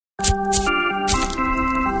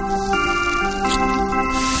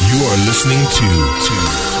listening to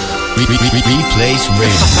Replace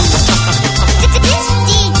Radio. This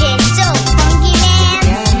DJ so funky,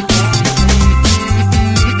 man.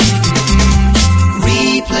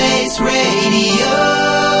 Replace Radio.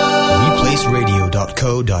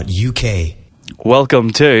 Replaceradio.co.uk. Welcome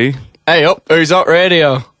to Hey up, Who's Up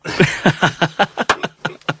Radio?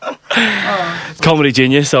 Comedy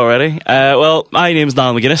Genius already. Well, my name's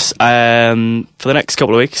Niall McGuinness. For the next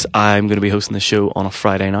couple of weeks, I'm going to be hosting the show on a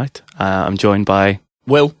Friday night. I'm joined by...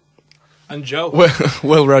 Will And Joe.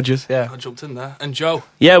 Will Rogers, yeah. I jumped in there. And Joe.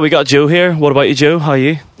 Yeah, we got Joe here. What about you, Joe? How are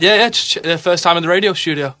you? Yeah, just first time in the radio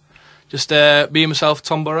studio. Just me and myself,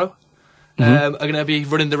 Tom Burrow, are going to be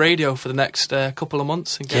running the radio for the next couple of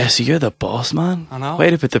months. Yeah, so you're the boss, man. I know. Way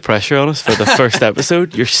to put the pressure on us for the first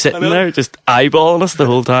episode. You're sitting know. there just eyeballing us the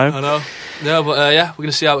whole time. I know. Yeah, but yeah, we're going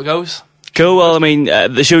to see how it goes. Cool. Well, I mean,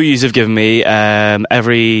 the show you have given me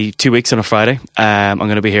every 2 weeks on a Friday. I'm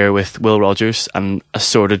going to be here with Will Rogers and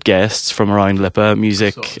assorted guests from around Lippa,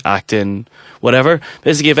 music, acting, whatever.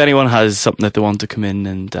 Basically, if anyone has something that they want to come in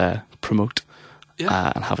and promote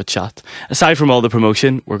and have a chat. Aside from all the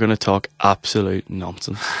promotion, we're going to talk absolute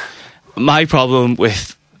nonsense. My problem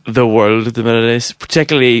with the world at the minute is,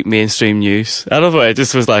 particularly mainstream news, I don't know, it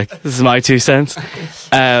just was like, this is my 2 cents,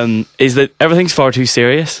 is that everything's far too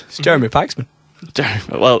serious. It's Jeremy Paxman.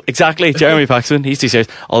 Well, exactly, Jeremy Paxman, he's too serious.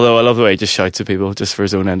 Although I love the way he just shouts at people just for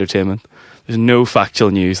his own entertainment. There's no factual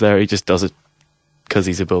news there, he just does it because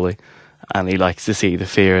he's a bully and he likes to see the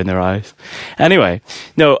fear in their eyes. Anyway,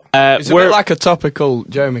 no, It's a bit like a topical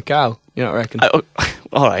Jeremy Kyle, you know what I reckon?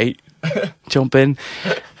 Alright, jump in.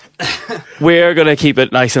 We're going to keep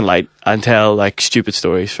it nice and light and tell like stupid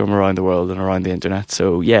stories from around the world and around the internet.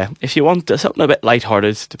 So yeah, if you want something a bit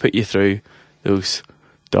lighthearted to put you through those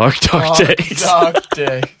dark days, Dark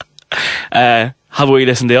day. have a wee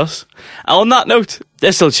listen to us. On that note,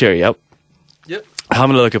 this will cheer you up. Yep.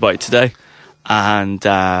 Having a look about today and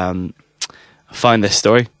found this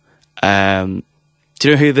story. Do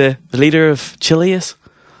you know who the leader of Chile is?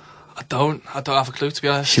 I don't have a clue, to be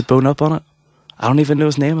honest. Should bone up on it. I don't even know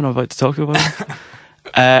his name and I'm about to talk about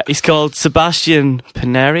it. He's called Sebastian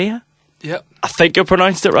Piñera. Yep. I think I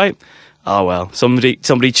pronounced it right. Oh well,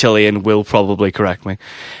 somebody Chilean will probably correct me.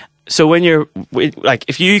 So when you're like,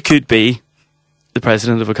 if you could be the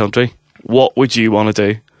president of a country, what would you want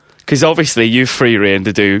to do? Because obviously you've free reign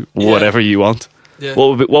to do whatever you want. Yeah.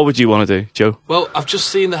 What would you want to do, Joe? Well, I've just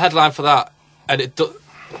seen the headline for that, and it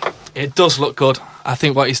does look good. I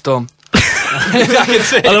think what he's done. I can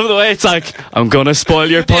see. I love the way it's like, I'm gonna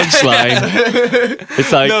spoil your punchline.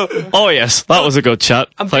 It's like, oh yes, that was a good chat.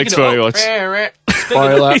 Thanks very much. Spoiler.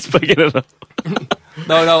 He's picking it up.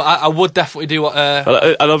 No, I would definitely do what.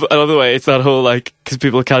 I love the way it's that whole like, because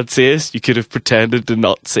people can't see us, you could have pretended to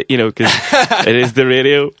not see, you know, because it is the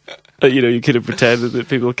radio. You know, you could have pretended that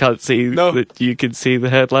people can't see that you can see the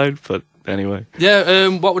headline. But anyway, Yeah.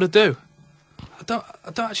 What would I do? I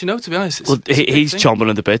don't actually know, to be honest. well, he's chomping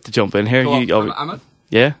at the bit to jump in here. Yeah, you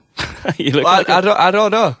look. Well, like I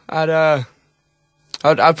don't know.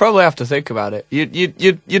 I'd probably have to think about it.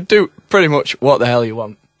 You'd do pretty much what the hell you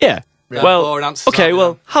want. yeah. Yeah, Well, boring answers, okay. aren't they,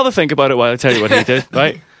 Well, have a think about it while I tell you what he did,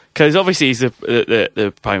 right? Because obviously he's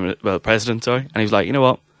the president, sorry, and he was like, you know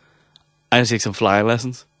what? I'm gonna take some flying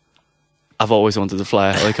lessons. I've always wanted to fly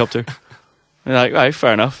a helicopter. And like, right,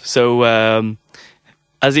 fair enough. So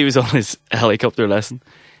as he was on his helicopter lesson,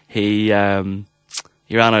 he ran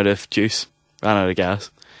out of juice, ran out of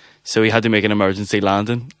gas, so he had to make an emergency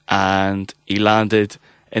landing, and he landed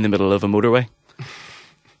in the middle of a motorway.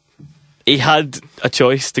 He had a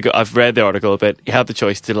choice to go. I've read the article a bit. He had the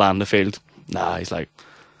choice to land the field. Nah, he's like,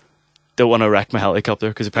 don't want to wreck my helicopter,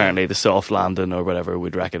 because apparently the soft landing or whatever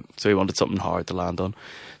would wreck it. So he wanted something hard to land on.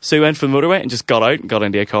 So he went for the motorway and just got out and got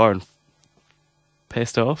into a car and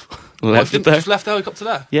pissed off. Left it there. Just left the helicopter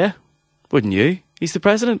there. Yeah. Wouldn't you? He's the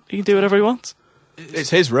president. He can do whatever he wants.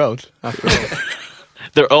 It's his road, after all.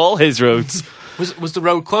 They're all his roads. Was the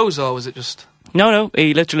road closed, or was it just? No.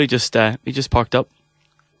 He literally just parked up.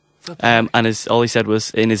 And all he said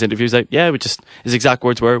was in his interviews, like, yeah, his exact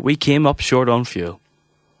words were, "We came up short on fuel."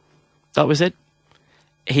 That was it.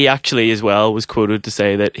 He actually, as well, was quoted to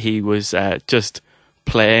say that he was just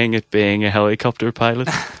playing at being a helicopter pilot.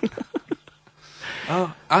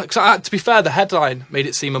 To be fair, the headline made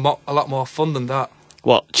it seem a lot more fun than that.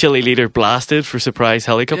 What, Chile leader blasted for surprise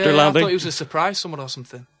helicopter landing? I thought it was a surprise someone or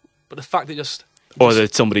something. But the fact that just... Or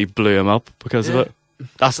that somebody blew him up because of it.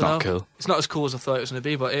 That's Dunno. not cool. It's not as cool as I thought it was going to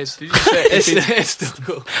be, but it is. It's still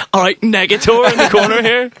cool. All right, Negator in the corner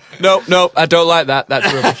here. No, I don't like that.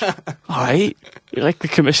 That's rubbish. All right, you like the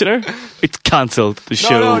commissioner? It's cancelled. The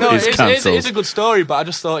show No, is cancelled. it's a good story, but I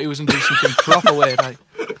just thought he was going to do something proper weird. Like,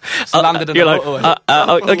 just landed in You're a like, motorway.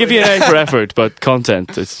 I'll give you an A for effort, but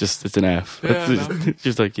content, it's an F. Yeah, It's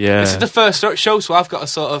just like, yeah. This is the first show, so I've got to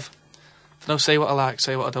sort of, say what I like,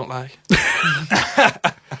 say what I don't like.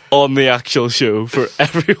 On the actual show for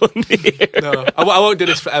everyone to hear. No, I won't do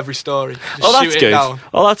this for every story. Just Oh, that's shoot good. It down.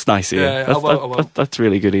 Oh, that's nice of you. Yeah, I won't. That's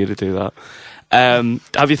really good of you to do that.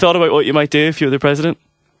 Have you thought about what you might do if you were the president?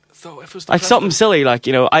 So if it was the Like something president- silly, like,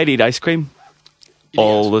 you know, I'd eat ice cream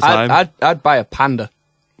all the time. I'd buy a panda.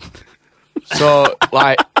 So,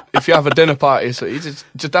 like, if you have a dinner party, so you just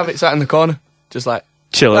have it sat in the corner, just like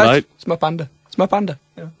Chilling "Guys, out. It's my panda. It's my panda.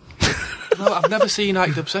 Yeah. No, I've never seen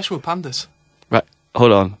like the obsession with pandas. Right,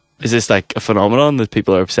 hold on. Is this like a phenomenon that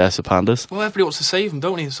people are obsessed with pandas? Well, everybody wants to save them,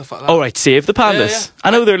 don't they, and stuff like that. Oh, right, save the pandas. Yeah.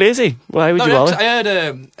 I know they're lazy. Why would No, you yeah, bother? 'cause I heard.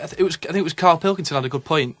 I think it was Carl Pilkington had a good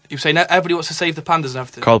point. He was saying that everybody wants to save the pandas and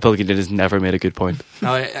everything. Carl Pilkington has never made a good point.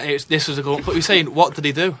 No, this was a good. But he was saying, what did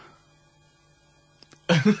he do?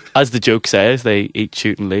 As the joke says, they eat,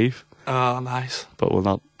 shoot, and leave. Oh, nice. But we'll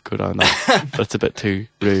not go down that. That's a bit too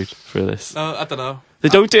rude for this. No, I don't know. They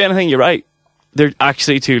don't do anything. You're right. They're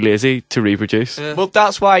actually too lazy to reproduce. Yeah. Well,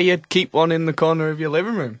 that's why you'd keep one in the corner of your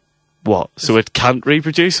living room. What? So it can't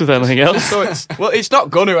reproduce with anything else? So it's not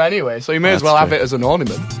gonna anyway. So you may as That's well have true. it as an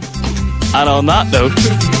ornament. And on that note,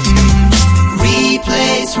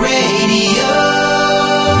 Replace Radio.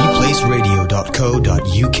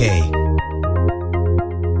 Replaceradio.co.uk.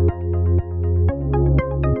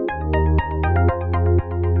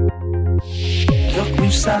 Look,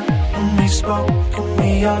 we've sat and we've spoken,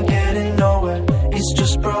 we are getting nowhere. It's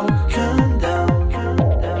just broken down.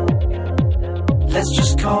 Let's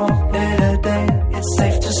just call it a day. It's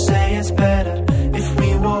safe to say it's better if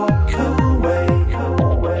we walk away.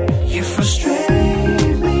 You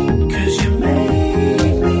frustrate me, 'cause you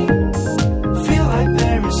make me feel like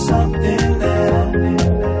there is something there.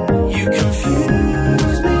 You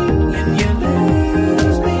confuse me and you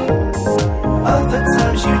lose me. Other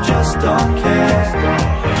times you just don't care.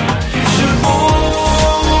 You should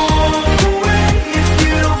walk away if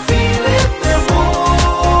you don't feel it. Then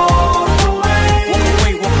walk away.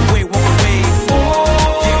 Walk away.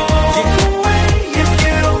 Walk away if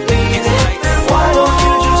you don't need it. Then why don't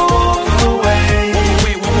you just walk away?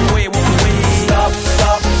 Walk away. Stop.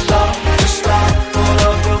 Just stop all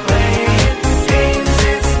of the playing games.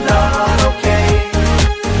 It's not okay.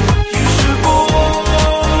 You should walk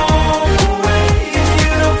away if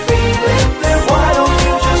you don't feel it. Then why don't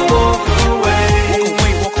you just walk away?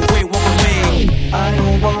 Walk away. I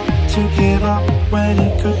don't want to give up when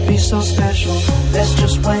it could be so special. Let's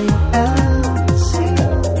just wait and see.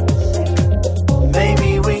 Maybe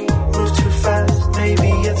we move too fast. Maybe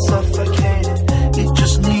it's suffocated. It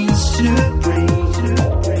just needs to breathe.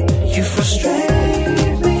 You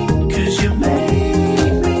frustrate me, 'cause you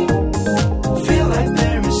make me feel like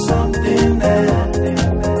there is something there.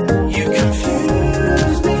 You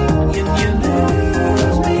confuse me and you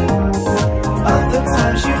lose me. Other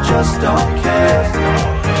times you just don't care.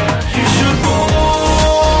 You should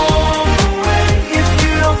walk away if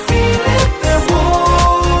you don't feel it. Then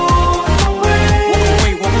walk away.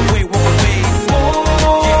 Walk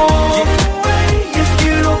away. If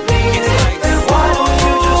you don't need it, then why don't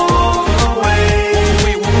you just walk away?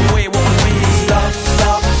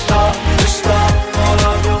 Stop. Just stop all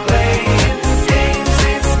of the playing games.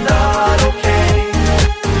 It's not okay.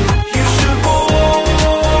 You should walk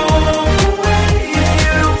away if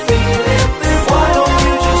you don't feel it. Then why don't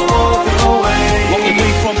you just walk away? Walk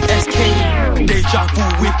away from SK. Deja vu,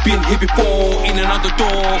 we've been here before. In another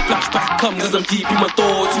door, flashback comes as I'm deep in my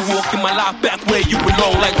thoughts. You walk in my life back where you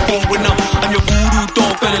belong, like growing up. I'm your voodoo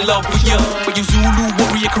doll, fell in love with you. But you Zulu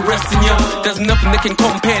warrior caressing you. There's nothing that can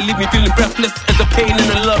compare. Leave me feeling breathless as the pain and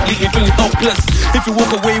the love leave me feeling helpless. If you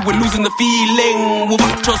walk away, we're losing the feeling.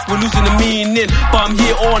 Without trust, we're losing the meaning. But I'm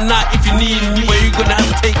here all night if you need me. Where you gonna have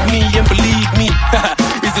to take me and believe me?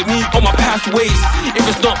 Is it me or my past ways? If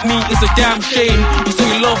it's not me, it's a damn shame. You say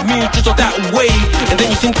you love me just all that way, and then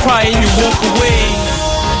you seem crying, you walk away.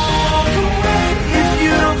 If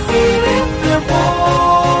you don't feel it, then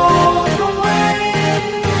walk away.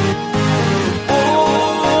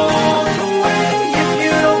 Walk away. If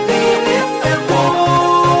you don't need it, then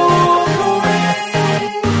walk away.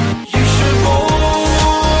 You should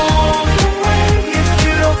walk away. If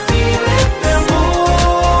you don't feel it, then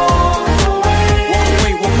walk away.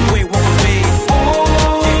 Walk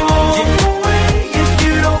away. If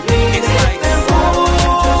you don't need it, then walk away.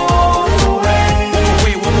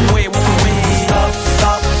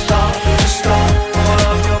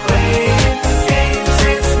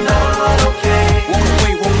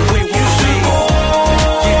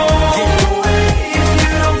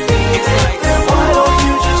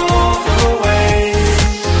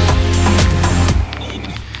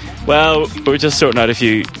 we're just sorting out a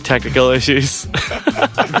few technical issues.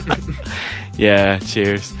 Yeah,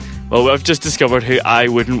 cheers. Well, I've just discovered who I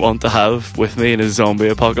wouldn't want to have with me in a zombie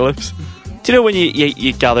apocalypse. Do you know when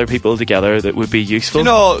you gather people together that would be useful? You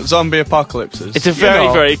know zombie apocalypses? It's a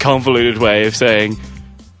very convoluted way of saying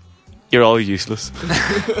you're all useless.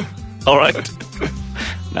 All right.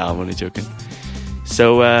 No, I'm only joking.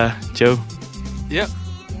 So, Joe. Yep.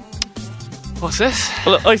 What's this?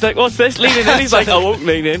 Well, he's like, what's this? Leaning in. He's like, I won't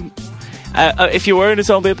lean in. If you were in a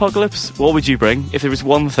zombie apocalypse, what would you bring? If there was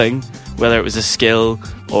one thing, whether it was a skill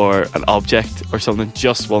or an object or something,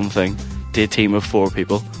 just one thing, to a team of 4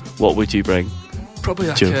 people, what would you bring? Probably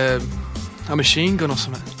like Joe. a machine gun or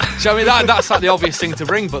something. So, I mean, that's like the obvious thing to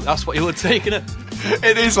bring, but that's what you would take, innit?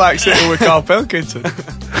 It is like sitting with Carl Pilkington.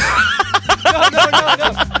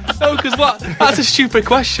 No, because what? That's a stupid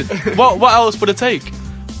question. What else would I take?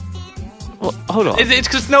 Well, hold on. It's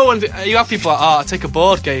because no one. You have people like, I take a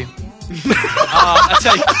board game. I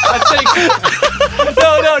take.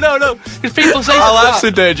 No. Because people say Oh, that. that's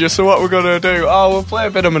the danger. So what we're going to do? Oh, we'll play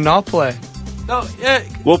a bit of Monopoly. No, yeah.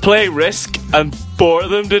 We'll play Risk and bore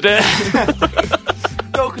them to death.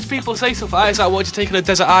 No, because people say stuff like that. It's like, what do you take on a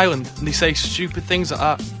desert island? And they say stupid things like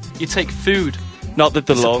that. You take food. Not that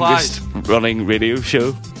the Supplies. longest running radio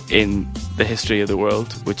show in the history of the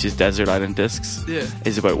world, which is Desert Island Discs, Yeah.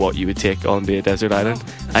 is about what you would take on to a desert island,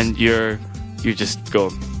 and you're just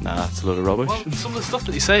going, nah, that's a load of rubbish. Well, some of the stuff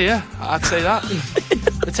that they say, yeah, I'd say that.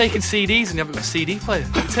 They're taking CDs and you haven't got a CD player.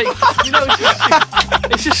 It's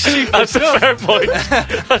just stupid That's a stuff. fair point.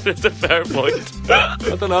 That's a fair point. I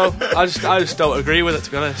don't know. I just don't agree with it,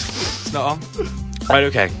 to be honest. It's not on. Right,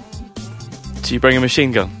 okay. So you bring a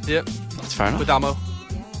machine gun. Yep. That's fair enough. With ammo.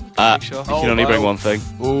 You Sure. can only bring one thing.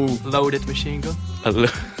 Ooh. Loaded machine gun.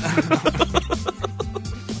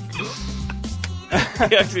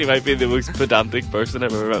 He actually might be the most pedantic person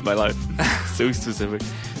I've ever met in my life. So specific.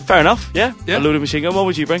 Fair enough, yeah. Yeah. A loaded machine gun. What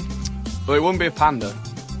would you bring? Well, it wouldn't be a panda.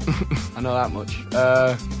 I know that much.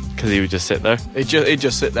 Because he would just sit there. He'd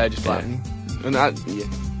just sit there, just like, and that,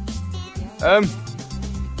 yeah.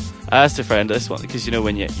 I asked a friend this one because you know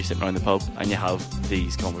when you're sitting around the pub and you have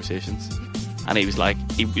these conversations, and he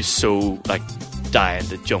was so like dying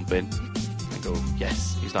to jump in and go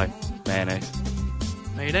yes. He's like mayonnaise.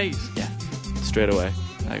 Mayonnaise. Yeah, straight away.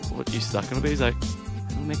 Like, what use is that going to be? He's like,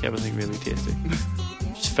 it'll make everything really tasty.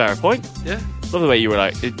 Which is a fair point. Yeah. Love the way you were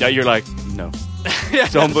like, you're like, no.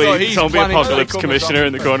 Zombie, So he's zombie planning to apocalypse become a commissioner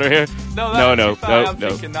in the corner here. No, No. I'm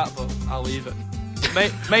thinking that, but I'll leave it.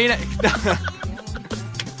 Mayonnaise.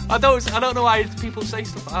 I don't know why people say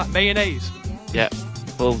stuff like that. Mayonnaise. Yeah.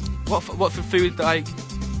 Well, What for food? Like,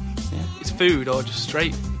 yeah. it's food or just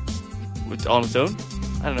straight? On its own.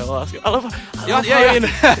 I don't know. I'll ask you. I love Yeah.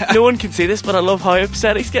 how no one can see this, but I love how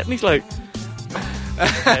upset he's getting. He's like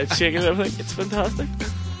head shaking and everything. It's fantastic.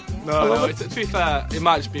 No. To be fair, it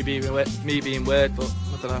might just be me being weird, but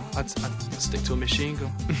I don't know. I'd stick to a machine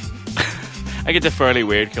gun. I think it's a fairly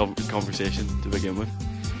weird conversation to begin with.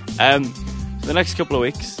 For the next couple of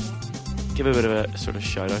weeks, give a bit of a sort of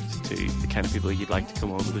shout out to the kind of people you'd like to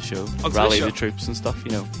come on to the show, the rally show? the troops and stuff.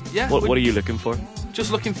 You know, Yeah. what are you looking for?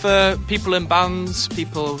 Just looking for people in bands,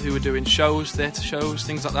 people who are doing shows, theatre shows,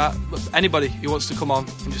 things like that. But anybody who wants to come on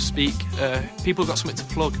and just speak. People who've got something to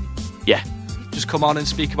plug. Yeah, Just come on and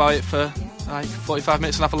speak about it for like 45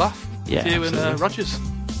 minutes and have a laugh. Yeah, You and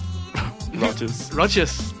absolutely. Rogers.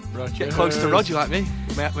 Rogers. Get close to Roger like me.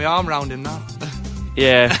 My arm round him now.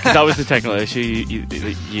 Yeah, 'cause that was the technical issue.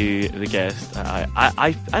 You the guest.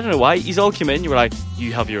 I don't know why. He's all came in. You were like,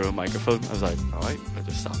 you have your own microphone. I was like, all right. I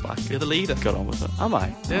just sat back. You're the leader. Got on with it. Am I?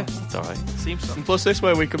 Yeah. Oh, that's all right. Seems so. And plus, this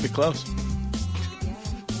way we could be close.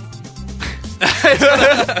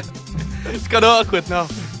 It's got awkward now.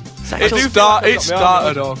 It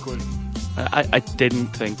started awkward. I didn't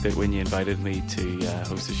think that when you invited me to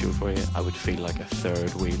host a show for you, I would feel like a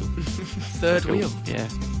third wheel. Third Like a- wheel? Yeah.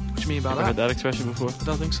 What do you mean by Ever heard that? that expression before? I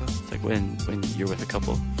don't think so. It's like when you're with a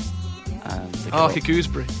couple. And they Oh, go like a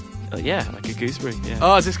gooseberry. yeah, like a gooseberry. Yeah.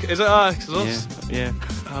 Oh, is it? It's us. Yeah.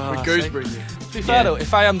 Oh, With I gooseberry. see. To be fair Yeah. though,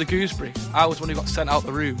 if I am the gooseberry, I was one who got sent out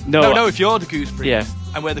the room. No, No, if you're the gooseberry, Yeah.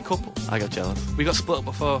 and we're the couple, I got jealous. we got split up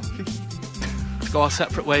before. To go our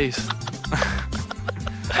separate ways.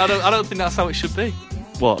 I don't think that's how it should be.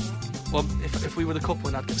 What? Well, if we were the couple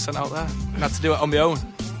and I'd get sent out there and had to do it on my own.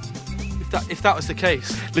 If that was the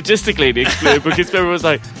case, Logistically, they explained because everyone was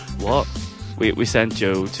like, "What?" We sent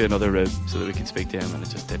Joe to another room so that we could speak to him, and it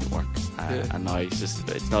just didn't work. Yeah. And now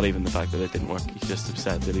it's not even the fact that it didn't work. He's just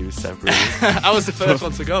upset that he was separated I was the first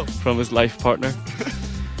one to go. from his life partner.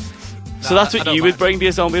 So Nah, that's I what don't you would mind. bring to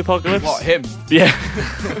a zombie apocalypse? What, him? Yeah.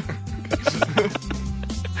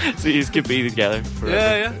 So you just could be together forever.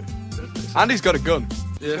 Yeah. And he's got a gun.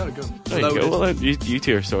 He's got a gun. There you go. Well, then you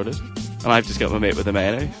two are sorted. And I've just got my mate with the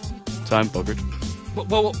mayonnaise. So I'm buggered.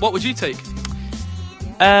 What would you take?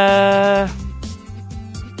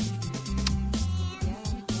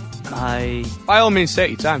 By all means, take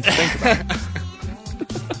your time to think about it.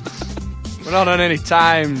 We're not on any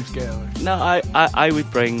time scale. No, I would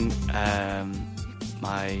bring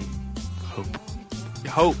my hope.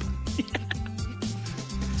 Your hope.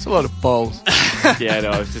 It's a lot of balls. Yeah, no,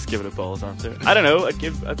 I was just giving a balls answer. I don't know.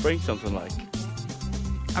 I'd bring something like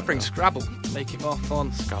I bring Scrabble to make it more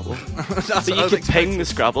fun. Scrabble. That's So what I you was could expecting. ping the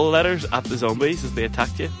Scrabble letters at the zombies as they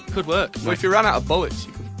attacked you. Could work. Well, if you ran out of bullets,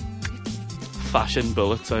 you could. Fashion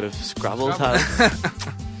bullets out of Scrabble Scrabble. tiles. I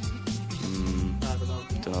don't know.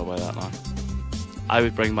 Don't know about that now. I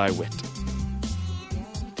would bring my wit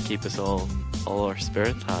to keep us all our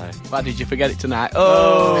spirits high. Why did you forget it tonight?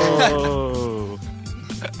 Oh!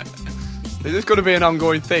 Is this going to be an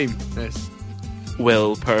ongoing theme? This.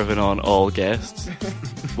 Will Pervin on all guests?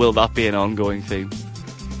 Will that be an ongoing theme?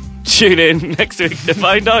 Tune in next week to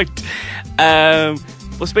find out. Well,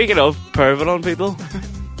 speaking of Pervin on people,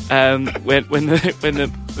 when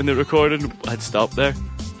the recording had stopped there,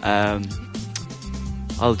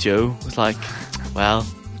 old Joe was like, "Well,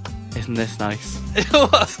 isn't this nice?"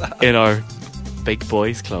 What's that? In our big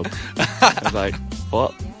boys club. I was like,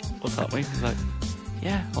 "What? What's that mean?" He's like,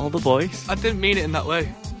 "Yeah, all the boys." I didn't mean it in that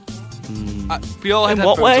way. We all had In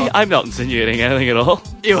what headphones way? on. I'm not insinuating anything at all.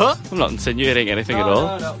 You what? I'm not insinuating anything at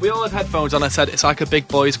all. No. We all had headphones on. I said it's like a big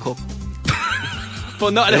boys club.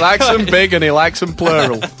 But not. He likes them big and he likes them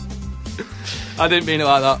plural. I didn't mean it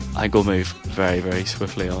like that. I go move very, very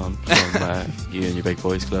swiftly on from you and your big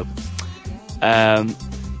boys club.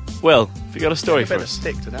 Well, have you got a story for us?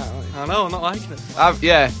 stick to that, aren't you? I know. I'm not liking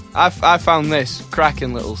it. I found this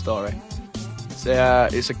cracking little story.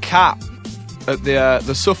 It's a cat at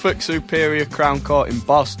the Suffolk Superior Crown Court in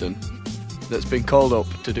Boston that's been called up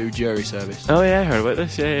to do jury service. Oh yeah, I heard about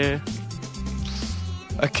this. Yeah.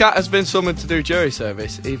 A cat has been summoned to do jury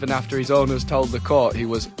service even after his owners told the court he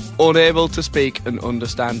was unable to speak and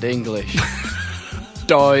understand English.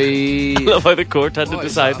 Doi. I love how the court had to What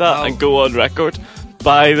is decide that that about? and go on record.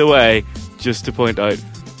 By the way, just to point out,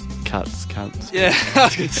 cats can't speak. Yeah, I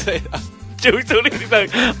was going to say that. Joe's only like,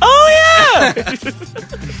 oh yeah!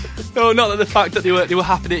 No, not that the fact that they were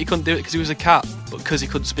happy that he couldn't do it because he was a cat, but because he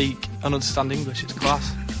couldn't speak and understand English. It's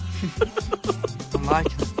class. I'm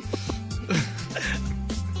liking it.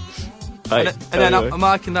 Right, And then anyway. I'm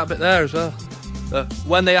liking that bit there as well.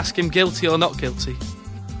 When they ask him guilty or not guilty,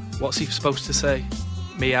 what's he supposed to say?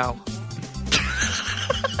 Meow.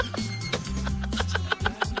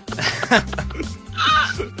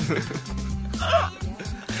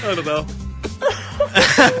 I don't know.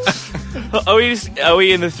 Are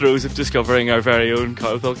we in the throes of discovering our very own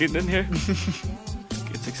Carl Pilkington here?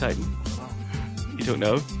 It's exciting. You don't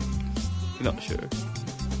know? You're not sure?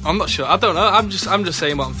 I'm not sure. I don't know. I'm just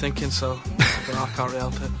saying what I'm thinking, so I can't really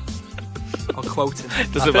help it. I'll quote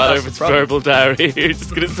him. Doesn't matter if it's verbal diary. You're just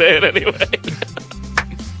going to say it anyway.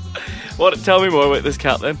 Tell me more about this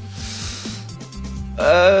cat then.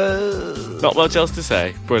 Not much else to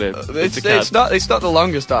say. Brilliant. It's a cat. It's not the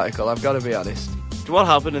longest article, I've got to be honest. What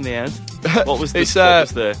happened in the end? What was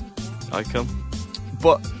the outcome?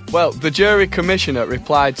 But, well, the jury commissioner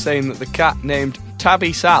replied saying that the cat named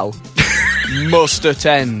Tabby Sal must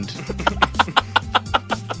attend.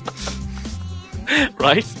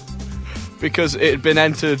 Right? Because it had been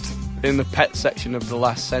entered in the pet section of the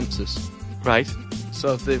last census. Right.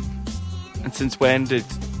 So they've... And since when did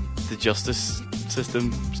the justice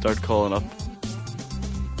system start calling up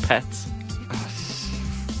pets?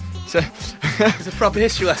 So, It's a proper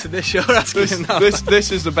history lesson, this show. Asking him now.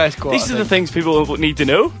 this is the best quote. These I are the think. things people need to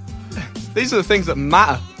know. These are the things that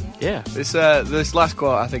matter. Yeah. This last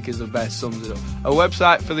quote I think is the best, sums it up. A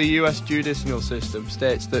website for the US judicial system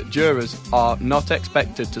states that jurors are not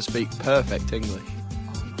expected to speak perfect English.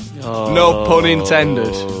 No pun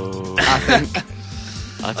intended. I think.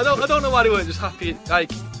 I don't know why they weren't just happy.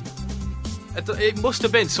 Like, it must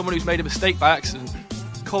have been someone who's made a mistake by accident,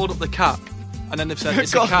 called up the cat, and then they've said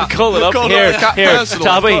it's a cat. Call it up. Called Here, up the cat here, personal.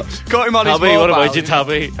 Tabby. Got him on his Tabby, mobile. what about you, know.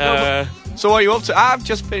 Tabby? So what are you up to? I've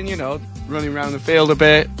just been, running around the field a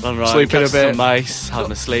bit, sleeping a catching bit. some mice,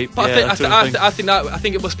 having a sleep. But Yeah, I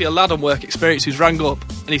think it must be a lad on work experience who's rang up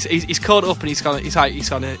and he's called up and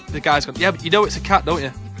the guy's gone, yeah, but you know it's a cat, don't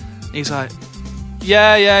you? And he's like,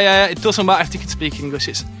 yeah. It doesn't matter if they can speak English.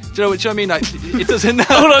 Do you know what I mean? Like, it doesn't.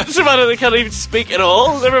 Oh, no, it doesn't matter. They can't even speak at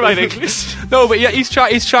all. Never mind English. No, but yeah, he's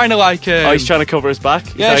trying to like. He's trying to cover his back.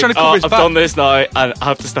 He's Yeah, he's trying to cover his back. I've done this now, and I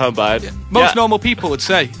have to stand by it. Most normal people would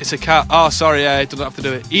say it's a cat. Oh, sorry, he doesn't have to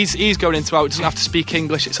do it. He's going into it. Doesn't have to speak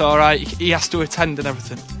English. It's all right. He has to attend and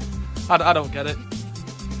everything. I don't get it.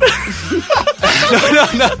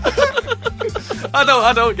 No.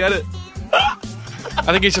 I don't get it. I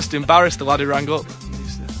think he's just embarrassed. The lad who rang up.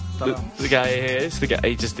 The guy here is the guy.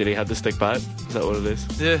 He had the stick by it. Is that what it is?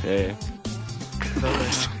 Yeah.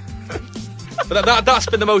 But that's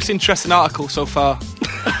been the most interesting article so far.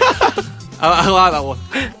 I like that one.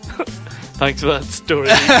 Thanks for that story.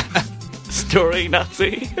 Story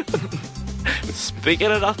Nazi.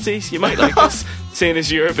 Speaking of Nazis, you might like this, seeing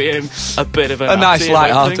as you're being a bit of a nice Nazi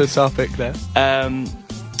light-hearted topic there.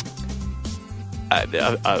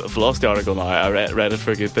 I've lost the article now. I read it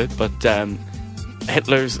for a good bit, but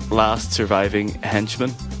Hitler's last surviving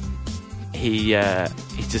henchman, he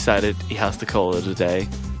decided he has to call it a day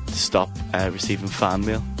to stop receiving fan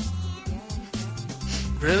mail.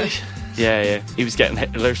 Really? Yeah. He was getting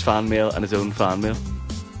Hitler's fan mail and his own fan mail,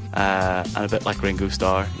 and a bit like Ringo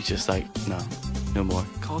Starr, he's just like, no more.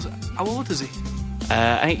 How old is he?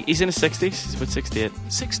 I think he's in his 60s. He's about 68.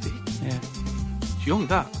 60? Yeah. He's young,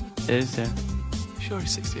 that. It is, yeah. Sure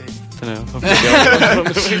he's 68. I don't know.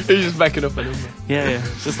 He's just making up a number. Yeah.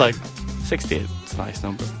 It's just like 68. It's a nice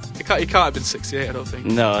number. He can't have been 68, I don't think.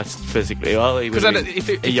 No, it's physically. Well, he was a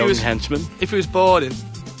young henchman. If he was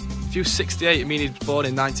 68, it means he was born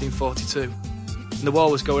in 1942. And the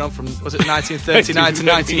war was going on from, was it 1939 to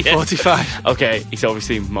 1945? Okay, he's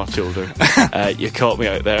obviously much older. You caught me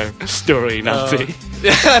out there. Story Nazi.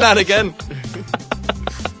 Yeah, and again.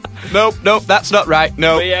 Nope, that's not right.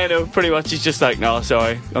 No. But yeah, no, pretty much he's just like, no,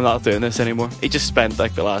 sorry, I'm not doing this anymore. He just spent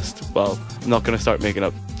like the last, I'm not going to start making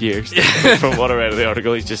up years. From what I read in the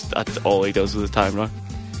article, that's all he does with his time now.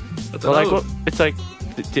 But like, what? It's like,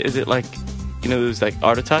 is it like, those like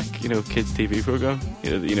Art Attack, kids TV program?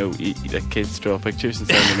 Like kids draw pictures and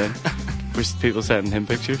send them in. Was people sending him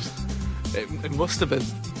pictures? It must have been.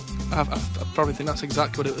 I probably think that's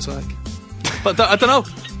exactly what it was like. But I don't know.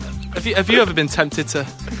 Have you ever been tempted to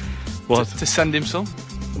send him some?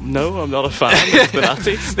 No, I'm not a fan of the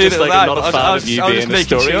Nazis. Just like I'm not a fan of you being a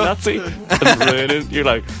story Nazi and ruining. You're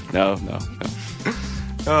like, no.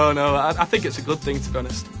 Oh no, I think it's a good thing, to be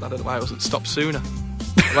honest. I don't know why it wasn't stopped sooner.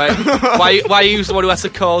 Why he was the one who had to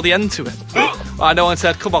call the end to it? Why no one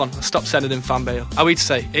said, come on, stop sending him fan mail? I would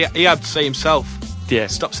say he had to say himself, yeah,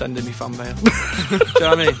 stop sending me fan mail. Do you know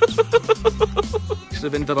what I mean? Should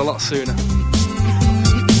have been done a lot sooner.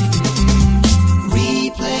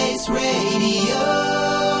 Replace Radio.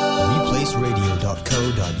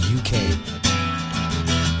 ReplaceRadio.co.uk.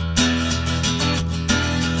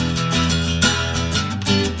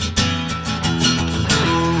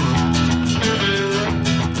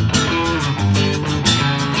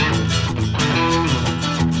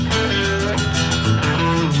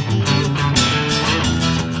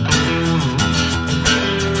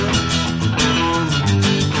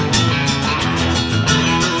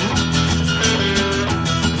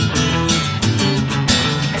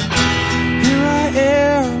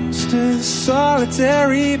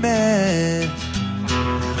 Solitary man,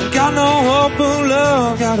 got no hope of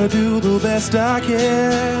love, gotta do the best I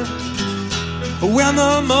can. When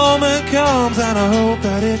the moment comes, and I hope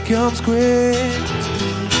that it comes quick,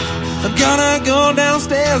 I'm gonna go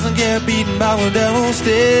downstairs and get beaten by the devil's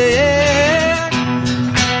stick.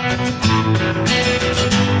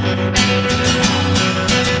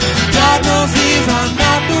 God knows these are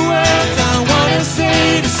not the words I wanna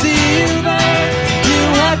say to see you there. You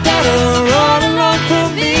had better run from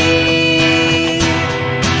me.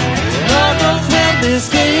 Lord knows when this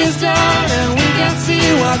day is done and we can see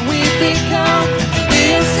what we've become.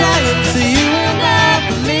 Being silent to you and I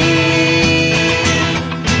believe.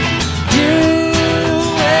 You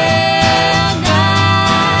and I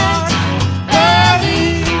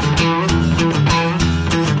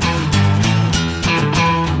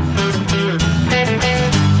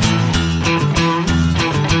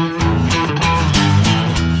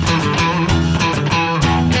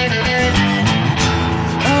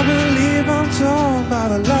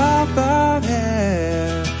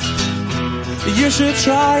you should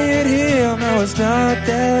try it here, no it's not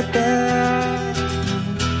that bad.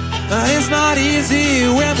 It's not easy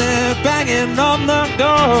when they're banging on the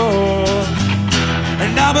door.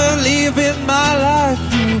 And I believe in my life,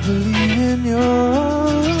 you believe in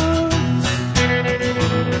yours.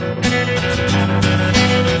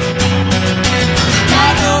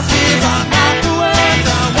 God knows these are not the words I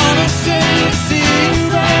wanna say to see you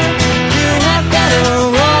there. You had better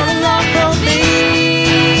run along from me.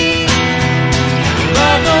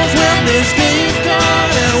 God knows when this day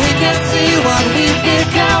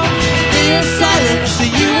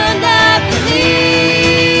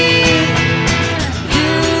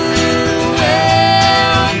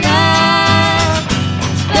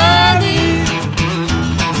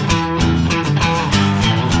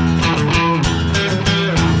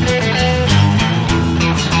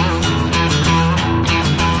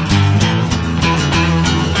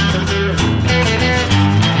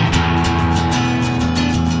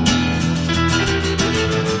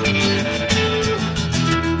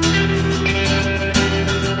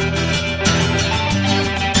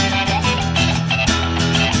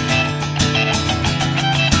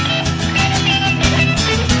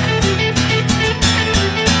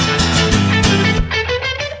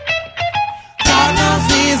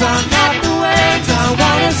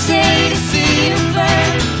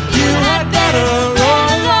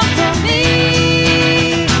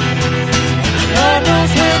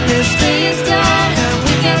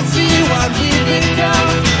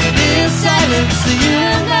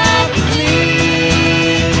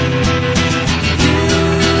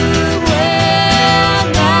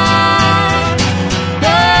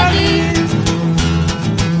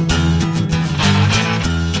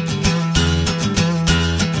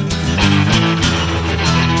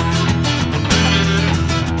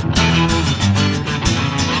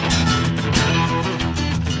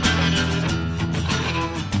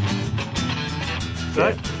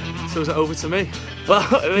Right. So is it over to me?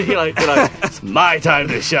 Well, you're like, it's my time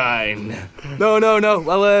to shine. No.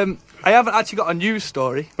 Well, I haven't actually got a news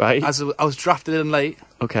story. Right. As I was drafted in late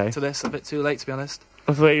Okay. to this, a bit too late to be honest.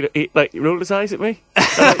 He rolled his eyes at me.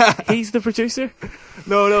 Like, he's the producer.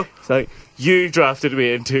 No. It's like, you drafted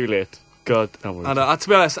me in too late. God, no worries. I know. To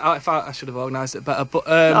be honest, I should have organised it better. But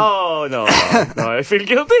Oh, no, I feel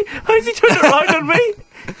guilty. How is he turning it around on me?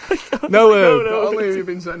 no. Not only have you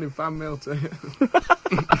been sending fan mail to you.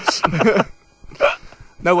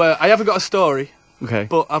 No, I haven't got a story, Okay.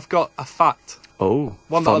 but I've got a fact. Oh,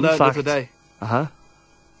 One that I fun learned fact. the other day. Uh-huh.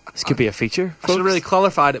 This could be a feature, I should have folks. really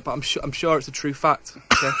clarified it, but I'm sure it's a true fact.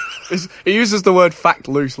 Okay. He uses the word fact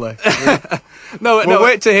loosely. No, We'll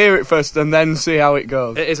wait to hear it first and then see how it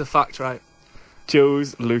goes. it is a fact, right?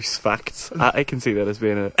 Joe's loose facts. I can see that as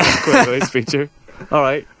being a quite nice feature. All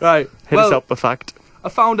right, Right. hit us up a fact. I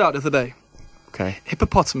found out the other day. Okay.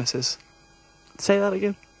 Hippopotamuses. Say that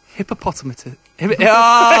again. Hippopotamuses.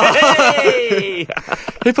 Hey!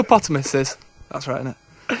 Hippopotamuses. That's right, isn't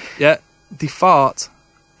it? Yeah. They fart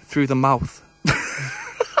through the mouth.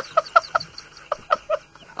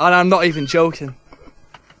 And I'm not even joking.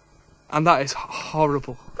 And that is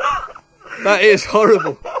horrible. That is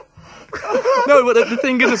horrible. No, but the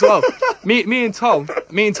thing is as well, me and Tom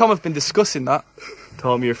have been discussing that.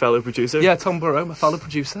 Tom, your fellow producer. Yeah, Tom Burrow, my fellow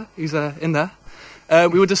producer, he's in there.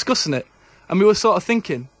 We were discussing it, and we were sort of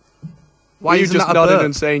thinking, why you isn't just that a nodding burp?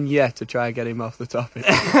 and saying yeah to try and get him off the topic?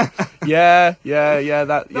 yeah,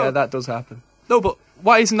 that does happen. No, but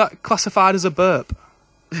why isn't that classified as a burp?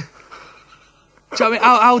 Do you know what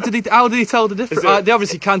I mean? How did he tell the difference? They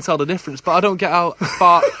obviously can tell the difference, but I don't get how a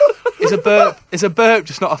fart is a burp. Is a burp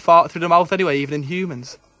just not a fart through the mouth anyway, even in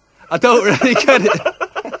humans? I don't really get it.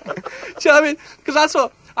 Do you know what I mean? Because that's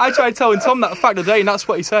what I tried telling Tom that fact today, and that's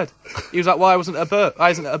what he said. He was like, "Why wasn't it a burp? Why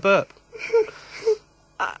isn't it a burp?"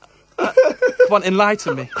 Come on,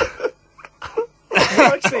 enlighten me.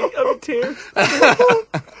 Actually, I'm in tears.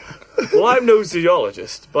 Well, I'm no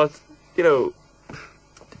zoologist, but, you know,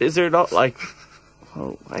 is there not, like...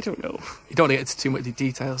 Oh, I don't know. You don't want to get into too much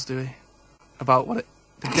details, do we? About what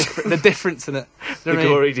the difference in it. The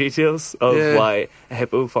gory details of Yeah. why a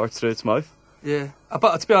hippo farts through its mouth. Yeah.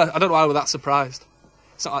 But to be honest, I don't know why we're that surprised.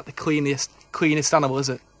 It's not like the cleanest animal, is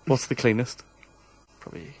it? What's the cleanest?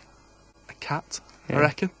 Probably a cat, Yeah. I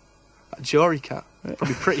reckon. A jury cat.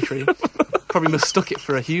 Probably pretty clean. Probably mistook it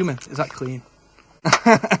for a human. Is that clean?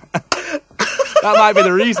 That might be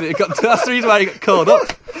the reason it got. That's the reason why he got called up.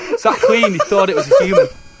 It's that clean. He thought it was a human.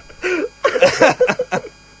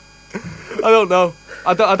 I don't know.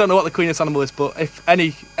 I don't know what the cleanest animal is, but if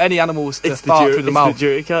any animal was to fart through the mouth, the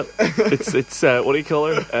jury cat. it's what do you call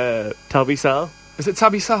her? Tabby Sal. is it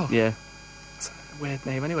Tabby Sal? Yeah. It's a weird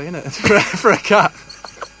name anyway, isn't it? for a cat.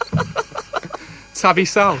 Tabby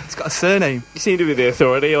Sal. It's got a surname. You seem to be the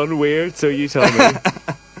authority on weird, so you tell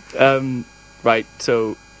me. Right.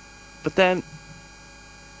 So, but then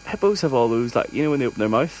hippos have all those, like, you know, when they open their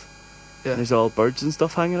mouth, Yeah. there's all birds and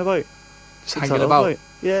stuff hanging about. Just What's hanging that about. all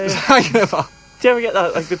Yeah. Just yeah. hanging about. Do you ever get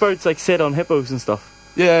that? Like the birds like sit on hippos and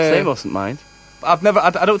stuff. Yeah. So they mustn't mind. I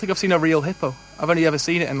don't think I've seen a real hippo. I've only ever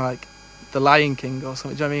seen it in like The Lion King or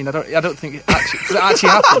something. Do you know what I mean? I don't think it actually. Does it actually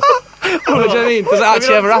happen? Do you know what I mean? Does it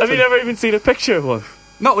actually ever happen? Have you never even seen a picture of one?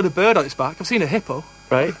 Not with a bird on its back. I've seen a hippo,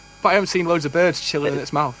 Right? but I haven't seen loads of birds chilling in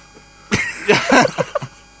its mouth.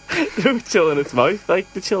 They don't chill in its mouth.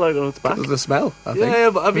 Like they chill out on its back. There's the smell, I think. Yeah,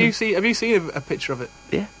 but have you seen a picture of it?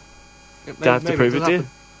 Yeah. Maybe, Do I have to prove it does to you?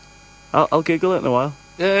 happen. I'll Google it in a while.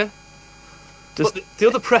 Yeah. Just But the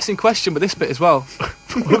other pressing question with this bit as well,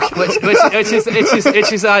 which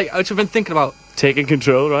is like, which I've been thinking about, taking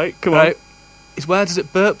control, right? Come right, is where does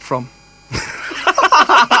it burp from? Do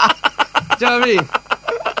you know what I mean? on.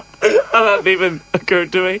 That hadn't even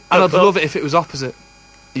occurred to me. And I'd love it if it was opposite.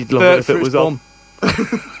 You'd love Burp it if through it was its bum.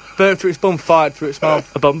 Burp through its bum, fired through its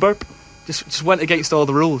mouth. a bum burp. Just went against all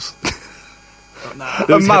the rules.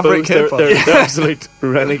 Those maverick hippos, hippo. they're absolute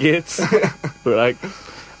renegades. We're like,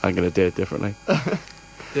 I'm going to do it differently.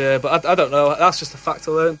 Yeah, but I don't know. That's just a fact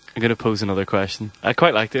to learn. I'm going to pose another question. I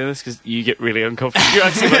quite like doing this because you get really uncomfortable. You're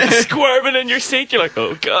actually like squirming in your seat. You're like,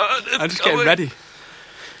 oh God. I'm just getting ready.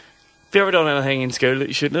 Have you ever done anything in school that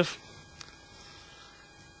you shouldn't have?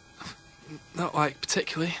 Not like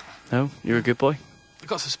particularly. No? You were a good boy? I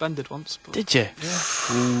got suspended once. But Did you? Yeah.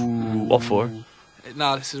 Ooh, what for?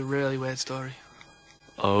 No, this is a really weird story.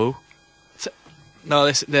 Oh. No,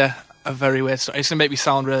 a very weird story. It's gonna make me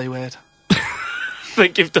sound really weird. I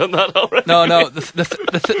think you've done that already. No. The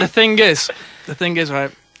thing is,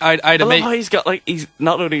 right. I had I a love mate. how he's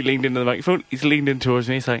not only leaned into the microphone, he's leaned in towards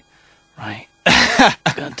me. He's like, right.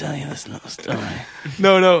 I'm gonna tell you this little story.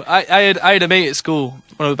 No. I had a mate at school,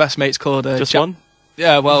 one of the best mates called Just Jack- one,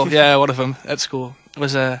 Yeah, well, yeah, one of them at school. It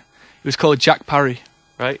was he was called Jack Parry.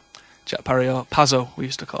 right? Jack Parry, or Pazzo, we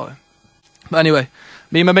used to call him. But anyway,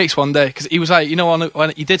 me and my mates one day, because he was like, when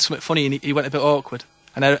he did something funny and he went a bit awkward,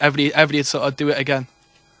 and everybody would sort of do it again.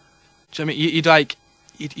 Do you know what I mean?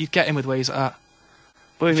 You'd get him with ways like that.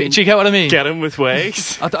 What Do you get what I mean? Get him with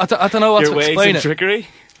ways. I don't know how Your to ways explain and it. trickery.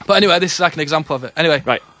 But anyway, this is like an example of it. Anyway,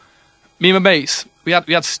 Right. me and my mates, we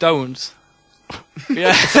had stones.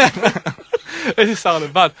 Yeah, this is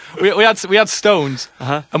sounding bad. We had stones,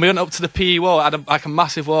 Uh-huh. and we went up to the PE wall. It had like a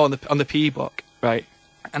massive wall on the PE block, Right.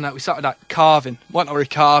 and we started like carving. Well, not really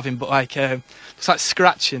carving, but like just like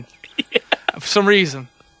scratching. And for some reason,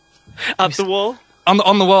 At the wall. on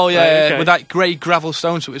the wall, Right, yeah, okay. with like grey gravel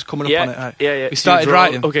stones that was coming up on it. Right? Yeah. We So started you were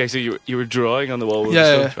writing. Okay, so you were drawing on the wall with Yeah, the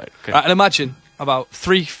yeah. stones, right? Okay. Right, and imagine about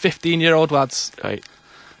 3 15-year-old lads, Right.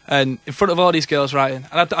 and in front of all these girls writing.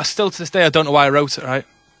 And I still to this day I don't know why I wrote it. Right,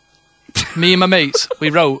 me and my mates, we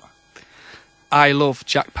wrote, "I love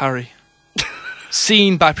Jack Parry."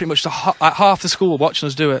 Seen by pretty much like half the school watching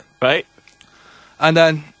us do it. Right. And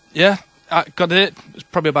then, yeah, I got it. It was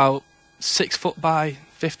probably about 6 foot by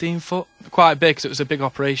 15 foot. Quite big because it was a big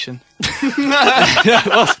operation. Yeah, it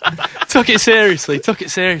was. Took it seriously.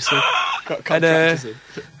 Got contractors in.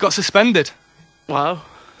 Got suspended. Wow.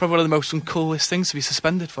 Probably one of the most uncoolest things to be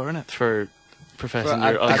suspended for, isn't it? For professing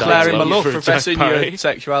Well, your I- declaring my love for for Jack Professing Parry. your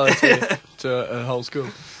sexuality to a whole school.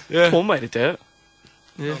 Yeah. One way to do it.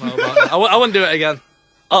 Don't know about that. I wouldn't do it again.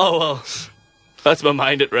 Oh well, that's my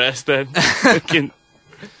mind at rest then. Fucking-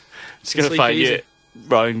 just gonna Sleep find easy. you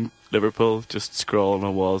round Liverpool, just scrawling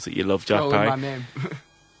on walls that you love Jack Oh, with my Parry. name.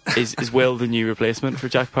 Is Will the new replacement for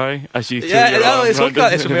Jack Parry? As you threw Yeah, your no, arm it's round looked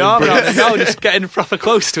like him this in with an my arm embrace? around it now, just getting proper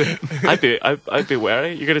close to it. I'd be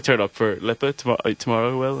wary. You're gonna turn up for Lippa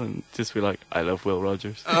tomorrow, Will, and just be like, "I love Will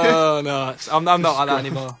Rogers." Oh no, I'm not like that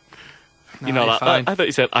anymore. You know you're that? fine. I thought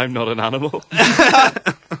you said I'm not an animal.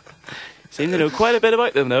 Seem to know quite a bit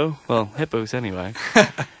about them, though. Well, hippos, anyway.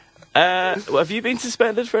 Well, have you been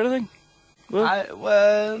suspended for anything?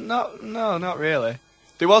 Well, Not really.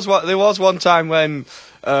 There was one time when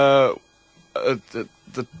the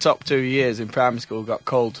top 2 years in primary school got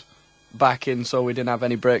called back in, so we didn't have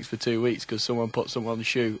any breaks for 2 weeks because someone put someone's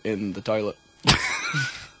shoe in the toilet.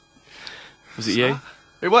 Was it you?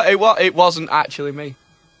 It wasn't actually me,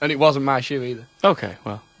 and it wasn't my shoe either. Okay,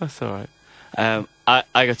 well, that's all right.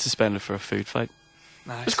 I got suspended for a food fight. I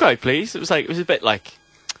was Nice. quite pleased. It was a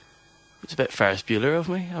bit Ferris Bueller of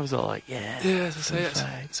me. I was all like, yeah. Yeah, as I say, food it's,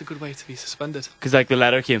 fight. it's a good way to be suspended. Because like the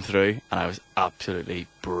letter came through, and I was absolutely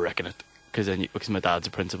bricking it. Because my dad's a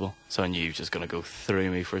principal, so I knew he was just going to go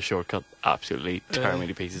through me for a shortcut, absolutely tear me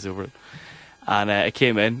to pieces over it. And it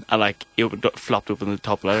came in, and like he flopped open the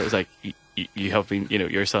top letter. It was like, you have been,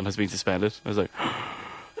 your son has been suspended. I was like,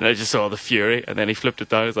 and I just saw the fury, and then he flipped it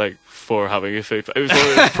down. It was like, for having a food fight. It was one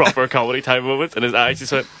of those proper comedy time moments, and his eyes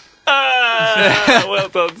just went, ah, well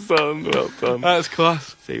done, son, well done. That's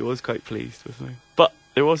class. So he was quite pleased with me. But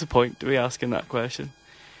there was a point to me asking that question.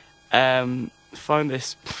 Found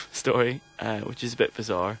this story, which is a bit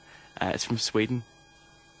bizarre. It's from Sweden.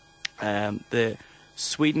 The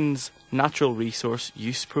Sweden's Natural Resource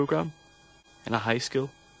Use Program in a high school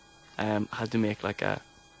had to make like a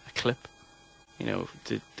clip,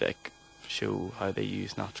 to like show how they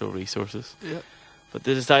use natural resources. Yeah. But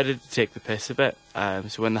they decided to take the piss a bit.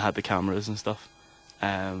 So when they had the cameras and stuff,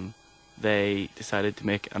 they decided to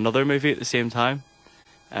make another movie at the same time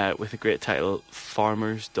with a great title,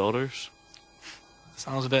 Farmer's Daughters.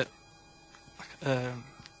 Sounds a bit like a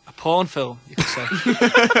porn film, you could say.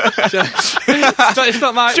 it's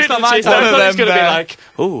not my. It's not my. I thought he was them going to be there. like,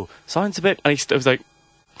 oh, sounds a bit... And I was like,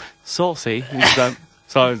 saucy. And he's like,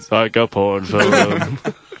 sounds like a porn film.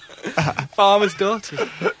 Farmer's Daughter.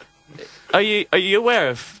 Are you aware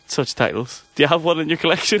of such titles? Do you have one in your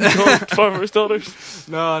collection called Farmer's Daughters?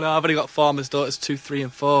 No, I've only got Farmer's Daughters 2, 3,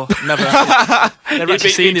 and 4. Never actually You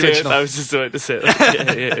seen beat the me to it. original. I was just about to say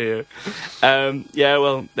that. Yeah.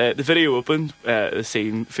 Well, the video opened, the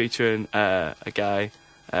scene featuring a guy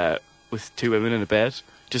with two women in a bed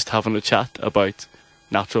just having a chat about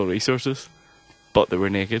natural resources, but they were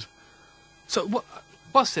naked. So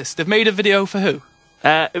what's this? They've made a video for who?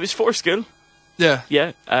 It was for school. Yeah.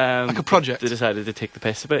 Yeah. Like a project? They decided to take the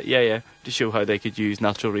piss a bit. Yeah. To show how they could use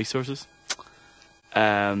natural resources.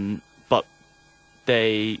 But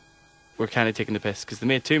they were kind of taking the piss because they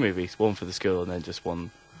made two movies, one for the school and then just one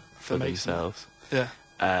for mates. themselves. Yeah.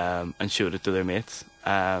 And showed it to their mates.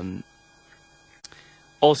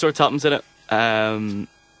 All sorts happens in it.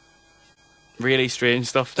 Really strange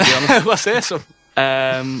stuff, to be honest. What's this?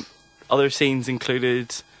 Other scenes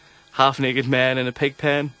included half-naked men in a pig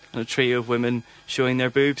pen and a trio of women showing their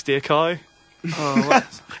boobs to a cow. Oh,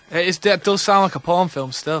 what? It does sound like a porn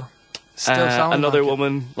film still. Sound Another like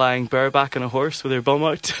woman lying bareback on a horse with her bum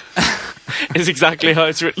out is exactly how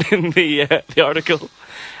it's written in the article.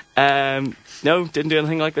 No, didn't do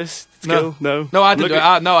anything like this. No. No. No, I didn't do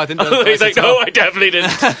it. No, I didn't do it. He's like, no, I definitely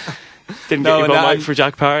didn't. Didn't No, get your bum no, out for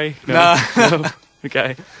Jack Parry. No. No.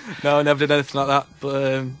 Okay. No, I never did anything like that.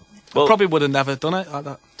 But Well- I probably would have never done it like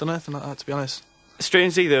that. Done anything like that, to be honest.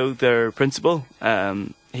 Strangely, though, their principal,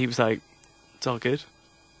 he was like, it's all good.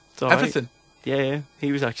 It's all right." Everything. Yeah.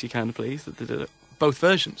 He was actually kind of pleased that they did it. Both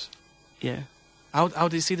versions. Yeah. How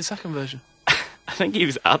did you see the second version? I think he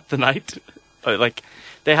was at the night. Like,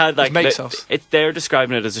 they had, like... mate's house. They're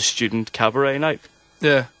describing it as a student cabaret night.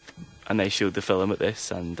 Yeah. And they showed the film at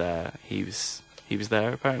this, and he was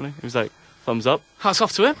there, apparently. He was like, thumbs up. Hats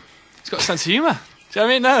off to him. He's got a sense of humour. Do you know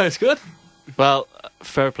what I mean? No, it's good. Well,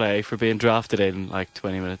 fair play for being drafted in like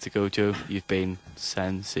 20 minutes ago, Joe. You've been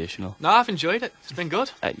sensational. No, I've enjoyed it. It's been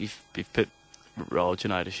good. You've put Rog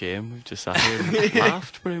and I to shame. We've just sat here and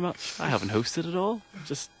laughed, pretty much. I haven't hosted at all.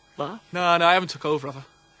 Just laughed. No, I haven't took over, have I?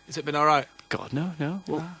 Has it been all right? God, no.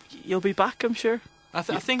 Well, you'll be back, I'm sure. I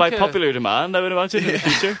think By popular demand, I would imagine, in the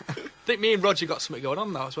future. I think me and Roger got something going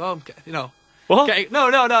on now as well. I'm getting, What? no,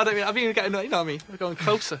 I don't mean. I mean, getting, you know what I mean. We're going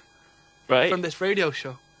closer Right. from this radio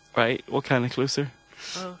show. Right. What kind of closer?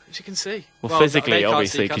 Well, as you can see. Well, physically, they can't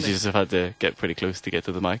obviously, see, can because they? you just have had to get pretty close to get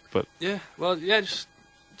to the mic. But Yeah. Well, yeah, just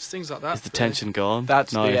things like that. is the tension gone?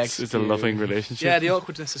 That's no, the it's a loving relationship. Yeah, the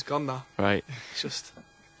awkwardness is gone now. Right. It's just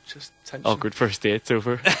tension. Awkward first date's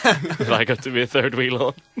over. I got to be a third wheel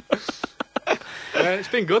on. Yeah, it's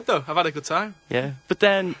been good though. I've had a good time. Yeah. But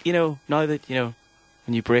then, now that, when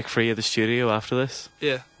you break free of the studio after this,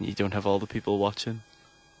 Yeah. and you don't have all the people watching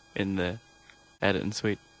in the editing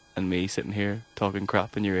suite and me sitting here talking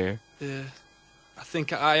crap in your ear. Yeah. I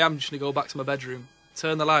think I am just going to go back to my bedroom,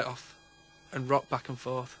 turn the light off, and rock back and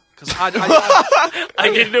forth. Because I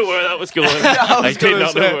didn't know where that was going. I did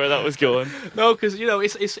not know where that was going. No, because,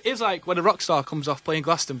 it's like when a rock star comes off playing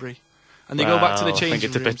Glastonbury and they go back to the Wow, changing I think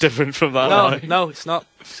it's a bit rooms. different from that. No, it's not.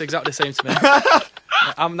 It's exactly the same to me.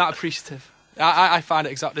 I'm not appreciative. I find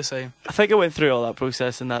it exactly the same. I think I went through all that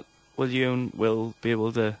process and that Will be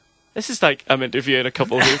able to... This is like I'm interviewing a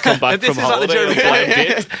couple who come back This from is like the holiday on a German- blind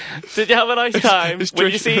date. Did you have a nice time? Will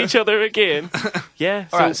you see each other again? Yeah.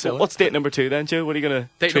 All right, so so- what's date number 2 then, Joe? What are you going to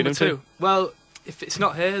Date treat number him 2. Well, if it's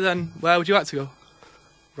not here, then where would you like to go,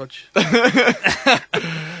 Rog? The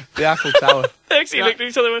Eiffel Tower. to? They actually looked at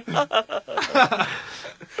each other and went,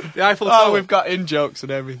 The Eiffel Tower. Oh, we've got in jokes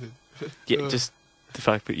and everything. yeah, just the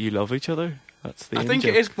fact that you love each other. That's the I think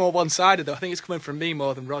in-joke. it is more one-sided though. I think it's coming from me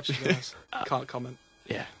more than Rog. to be honest. Can't comment.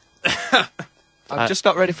 Yeah. I'm just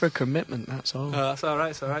not ready for a commitment, that's all. That's all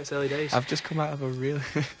right. It's all right. It's early days. I've just come out of a really...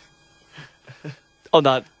 On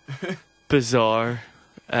that bizarre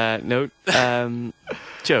note,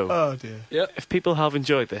 Joe, Oh, dear. if people have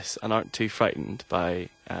enjoyed this and aren't too frightened by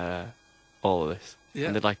all of this, Yeah.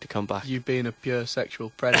 and they'd like to come back, You being a pure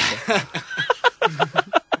sexual predator.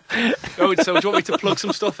 Oh, so do you want me to plug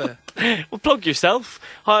some stuff here? well, plug yourself.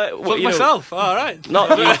 Plug myself. All right.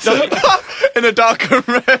 Not you. Not, In a darker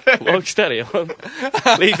room. walk steady on.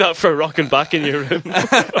 Leave that for rocking back in your room.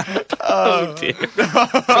 Oh dear.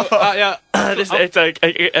 Yeah. It's like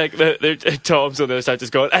Tom's on the other side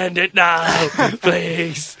just going, end it now,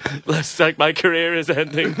 please. Looks like my career is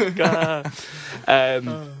ending.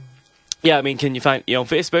 Yeah, I mean, can you find you on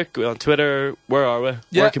Facebook, on Twitter? Where are we?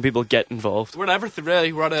 Yeah. Where can people get involved? We're on everything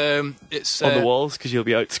really. We're on it's On the walls, because you'll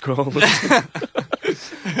be out scrolling.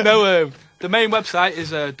 No, the main website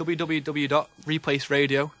is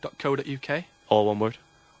www.replaceradio.co.uk. All one word.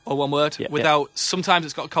 Or one word. Yeah, Without sometimes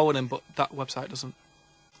it's got a colon in, but that website doesn't.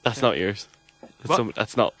 That's not yours. What?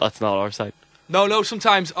 That's not our site. No.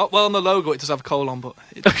 Sometimes, well, on the logo it does have a colon, but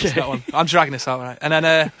it's Okay. that one. I'm dragging this out, right? And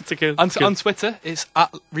then It's okay. on Twitter it's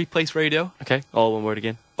 @replaceradio, Okay, all one word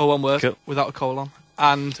again. or one word Cool. without a colon.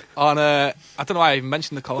 And on I don't know why I even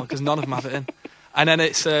mentioned the colon because none of them have it in. And then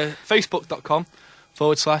it's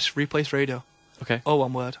facebook.com/replaceradio, Okay, or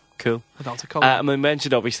one word cool. without a colon. And we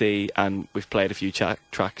mentioned obviously, and we've played a few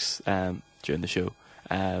tracks during the show.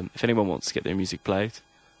 If anyone wants to get their music played,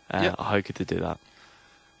 Yeah. how could they do that?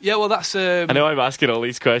 Yeah, well, that's. I know I'm asking all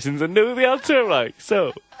these questions and know the answer. I'm like,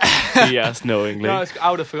 so he asked knowingly. No, I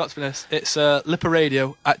would have forgot to finish. It's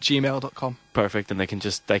liparadio@gmail.com. Perfect, and they can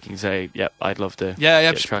say, "Yep, I'd love to." Yeah,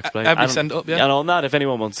 get tracks played. everybody And- send it up, yeah. And on that, if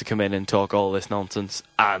anyone wants to come in and talk all this nonsense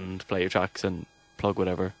and play your tracks and plug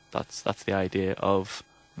whatever, that's the idea of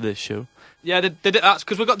this show. Yeah, that's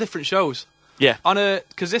because we've got different shows. Yeah.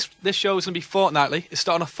 Because this show is going to be fortnightly. It's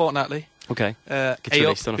starting off fortnightly. Okay. Gets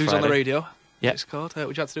released on a Who's Friday. on the radio? Yeah. It's called.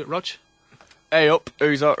 Would you have to do it, Rog? Hey up,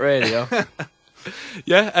 Who's Hot Radio?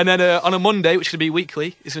 Yeah, and then on a Monday, which is going to be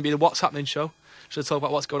weekly, it's going to be the What's Happening show. So talk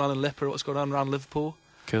about what's going on in Liverpool, what's going on around Liverpool.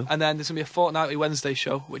 Cool. And then there's going to be a fortnightly Wednesday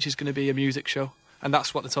show, which is going to be a music show. And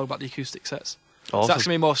that's what they talk about, the acoustic sets. So Awesome. that's going to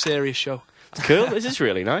be a more serious show. Cool. This is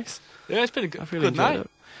really nice. Yeah, it's been a I've really good enjoyed night. it.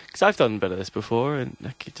 Because I've done a bit of this before, and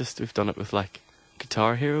we've done it with like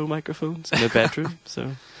Guitar Hero microphones in a bedroom.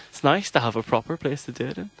 So it's nice to have a proper place to do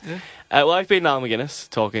it in. Yeah. Well, I've been Al McGuinness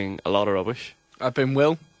talking a lot of rubbish. I've been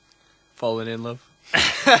Will, falling in love.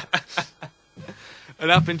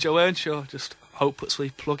 And I've been Joe Earnshaw, just hopelessly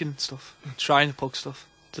plugging stuff, trying to plug stuff.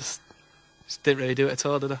 Just didn't really do it at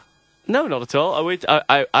all, did I? No, not at all.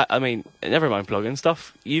 I mean, never mind plugging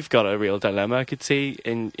stuff. You've got a real dilemma I could see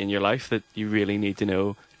in your life that you really need to know.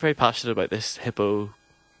 You're very passionate about this hippo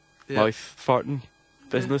mouth farting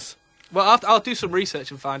business. Well, I'll do some research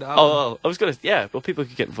and find it out. Oh, I was gonna. Yeah, well, people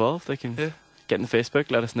could get involved. They can Yeah. get in Facebook.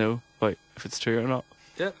 Let us know about if it's true or not.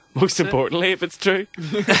 Yeah. Most That's it. importantly, if it's true.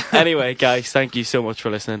 Anyway, guys, thank you so much for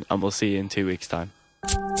listening, and we'll see you in 2 weeks' time.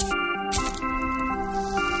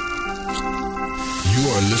 You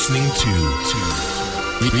are listening to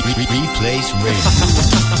Replace Radio.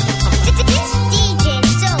 This DJ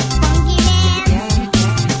is so funky, man.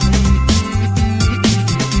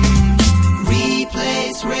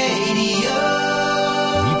 Replace Radio.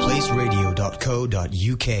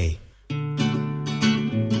 Replaceradio.co.uk